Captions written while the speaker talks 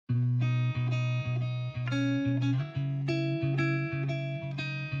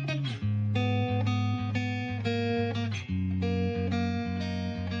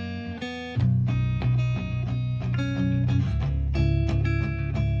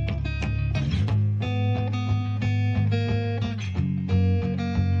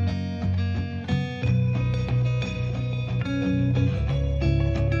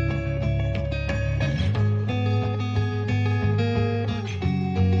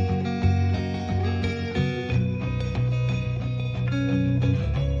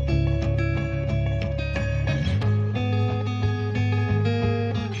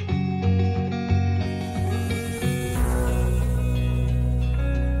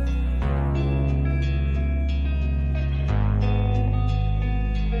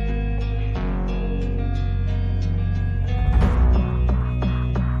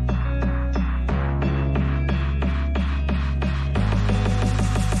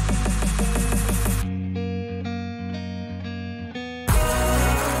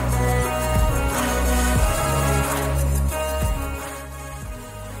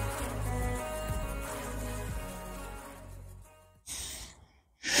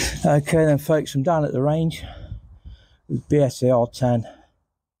Okay then folks, I'm down at the range with BSA R10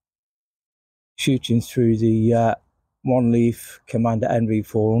 shooting through the One Leaf Commander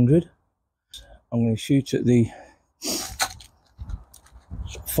NV400. I'm going to shoot at the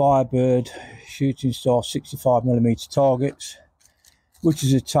Firebird Shooting Star 65mm targets, which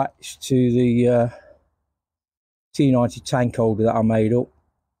is attached to the T-90 tank holder that I made up.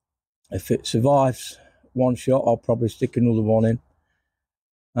 If it survives one shot, I'll probably stick another one in.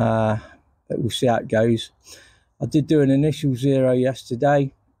 But we'll see how it goes. I did do an initial zero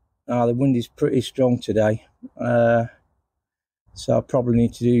yesterday. The wind is pretty strong today, so I probably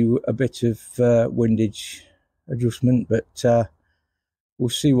need to do a bit of windage adjustment, but we'll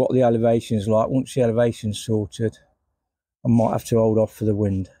see what the elevation is like. Once the elevation's sorted, I might have to hold off for the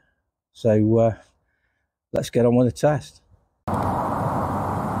wind. So let's get on with the test.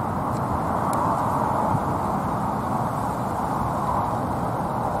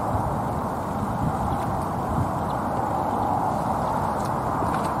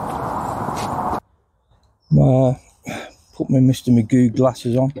 Put my Mr. Magoo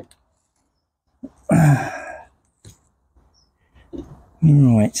glasses on.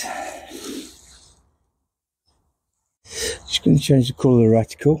 Right. Just going to change the colour of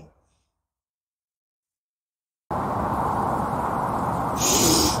the reticle.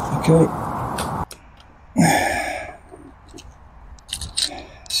 Okay.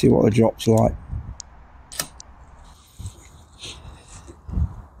 See what the drop's like.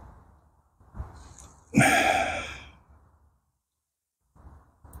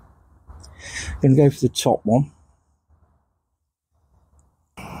 Going to go for the top one.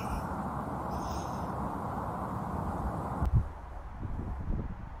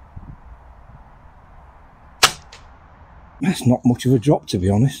 That's not much of a drop, to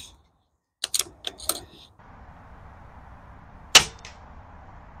be honest.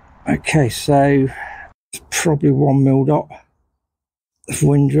 Okay, so it's probably 1 mil dot of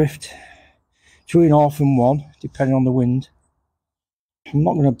wind drift, between half and 1, depending on the wind. I'm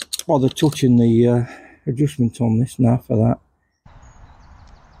not going to bother touching the adjustment on this now for that.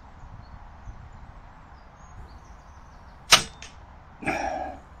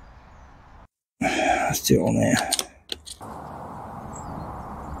 Let's do it on there.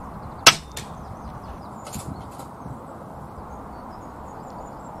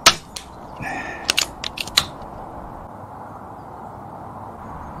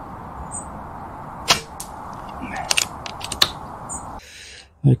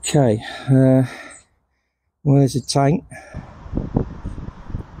 Okay, well, there's a tank.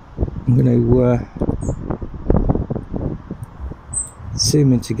 I'm going to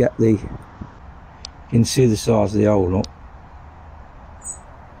zoom in to get the, you can see the size of the hole up.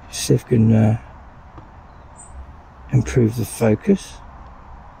 See if I can improve the focus.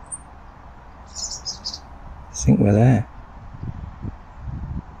 I think we're there.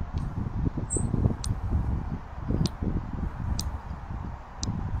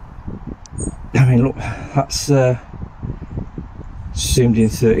 I mean, look, that's zoomed in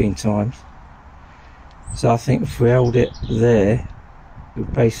 13 times. So I think if we held it there,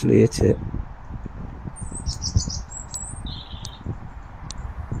 we'd basically hit it.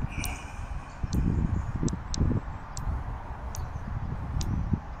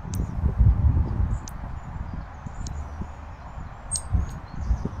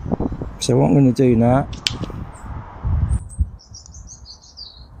 So what I'm going to do now,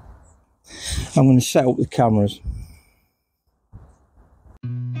 I'm going to set up the cameras.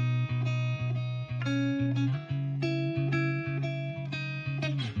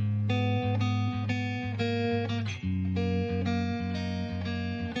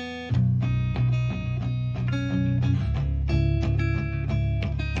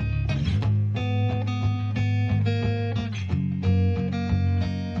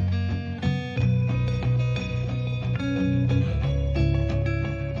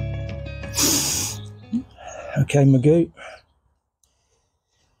 Okay, Magoo.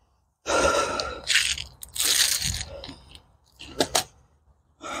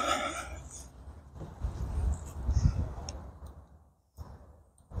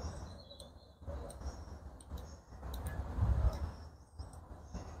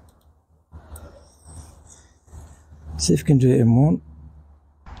 See if we can do it in one.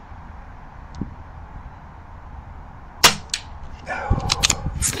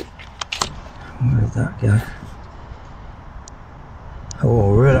 Where did that go?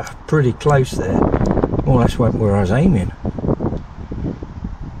 Oh, really pretty close there. Well, that's where I was aiming.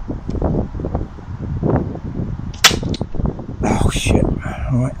 Oh shit.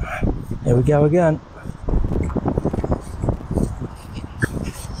 Alright, here we go again.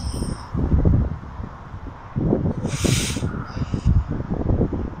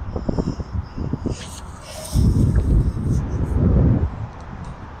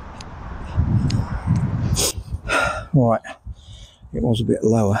 it was a bit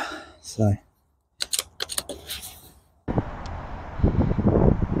lower, so.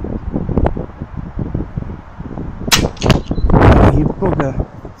 You bugger,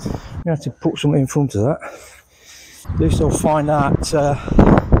 you have to put something in front of that. At least I'll find out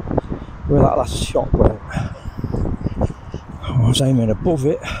where that last shot went. I was aiming above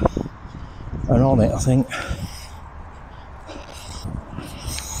it and on it, I think.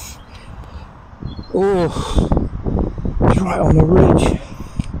 Oh, it's right on the ridge.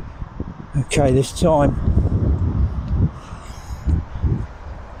 Okay, this time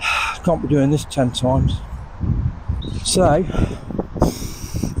can't be doing this 10 times. So,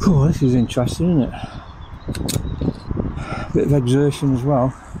 oh, this is interesting, isn't it? Bit of exertion as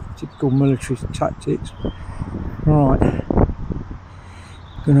well. Typical military tactics. Right,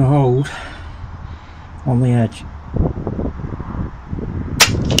 gonna hold on the edge.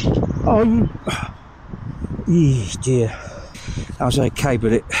 Oh, dear. That was okay,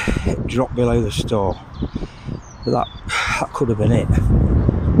 but it dropped below the star. But that could have been it.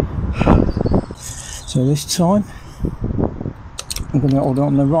 So this time, I'm going to hold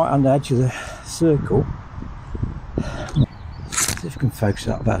on the right hand edge of the circle. See if I can focus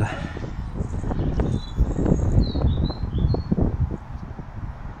that better.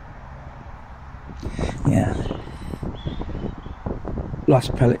 Yeah.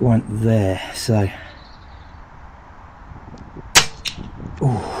 Last pellet went there, so.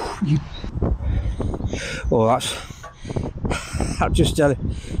 Oh, that's just a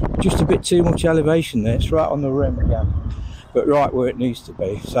bit too much elevation there. It's right on the rim again, but right where it needs to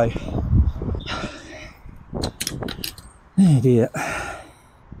be. So, oh dear.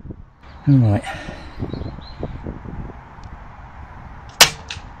 All right.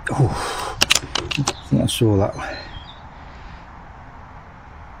 Oh, I think I saw that.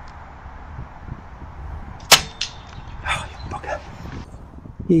 Oh, you bugger.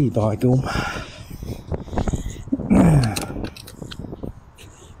 Yee, by gum.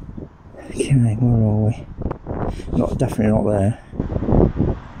 Okay, where are we? Definitely not there.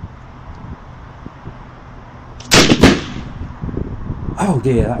 Oh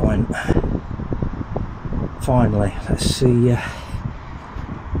dear, that went. Finally, let's see.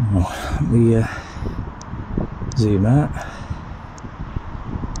 Let me zoom out.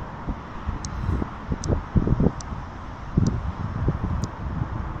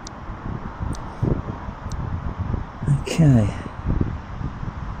 Okay.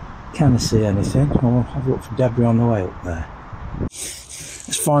 Can I see anything? I'll have a look for debris on the way up there.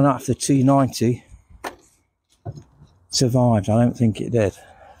 Let's find out if the T-90 survived. I don't think it did,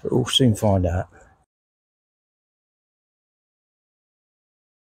 but we'll soon find out.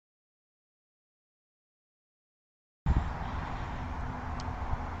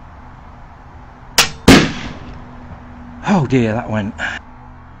 Oh dear, that went.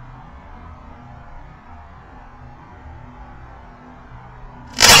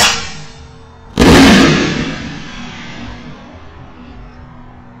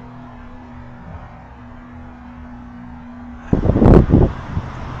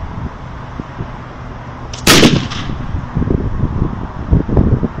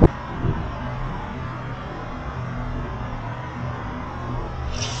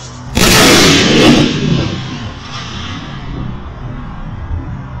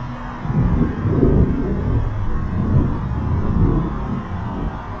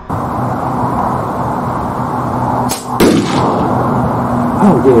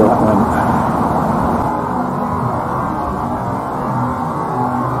 Oh dear, that went.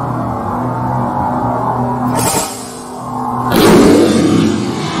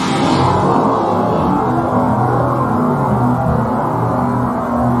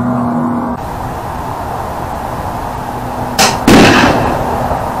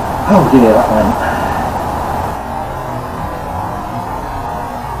 Oh dear, that went.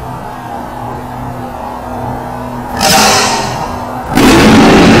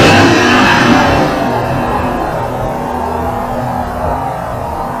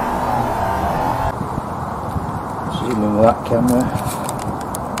 Zooming with that camera.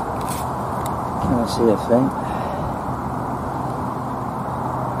 Can I see a thing?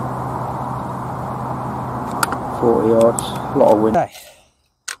 $40 yards, a lot of wind. Hey.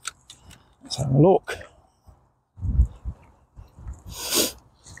 Let's have a look.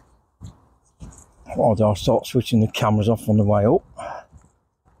 I'll start switching the cameras off on the way up.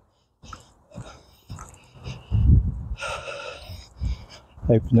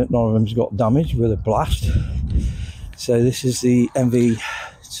 Hoping that none of them's got damage with a blast. So this is the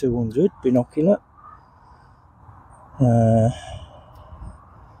NV400 binocular.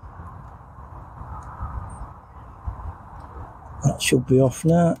 That's should be off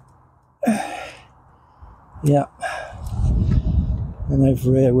now. Yeah. And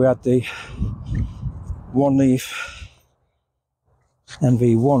over here we had the One Leaf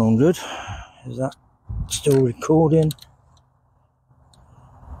NV400. Is that still recording?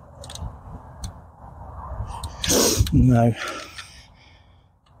 No.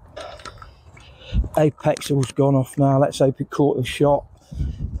 Apexel's gone off now. Let's hope it caught the shot.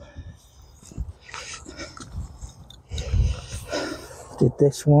 Did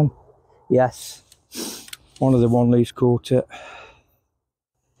this one? Yes. One of the One Leafs caught it.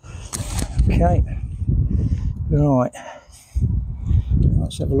 Okay. Right.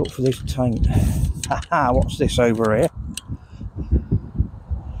 Let's have a look for this tank. Haha, what's this over here?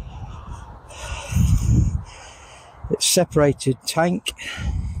 It's separated tank.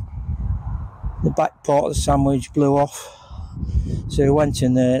 The back part of the sandwich blew off. So it went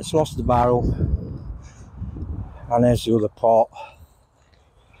in there, it's lost the barrel. And there's the other part.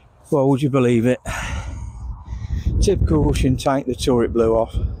 Well, would you believe it? Typical Russian tank, the turret blew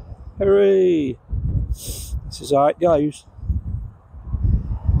off. Hooray! This is how it goes.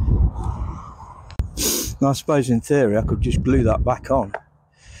 And I suppose in theory I could just glue that back on.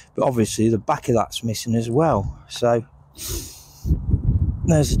 But obviously the back of that's missing as well. So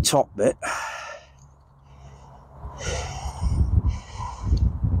there's the top bit.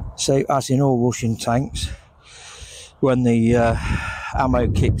 So as in all Russian tanks, when the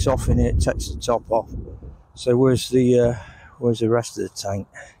ammo kicks off in it, it takes the top off. So where's the rest of the tank?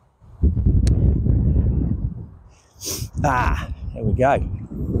 Ah, there we go.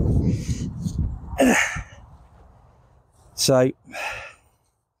 So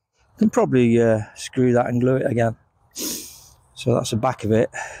can probably screw that and glue it again. So that's the back of it.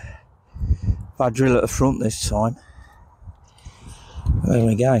 If I drill at the front this time, there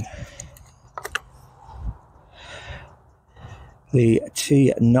we go. The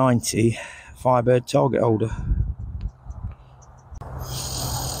T-90 Firebird target holder.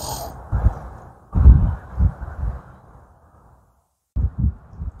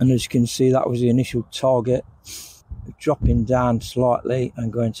 And as you can see, that was the initial target, dropping down slightly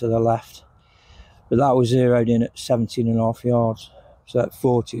and going to the left. But that was zeroed in at 17.5 yards. So at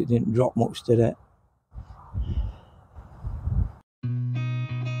 40 it didn't drop much, did it?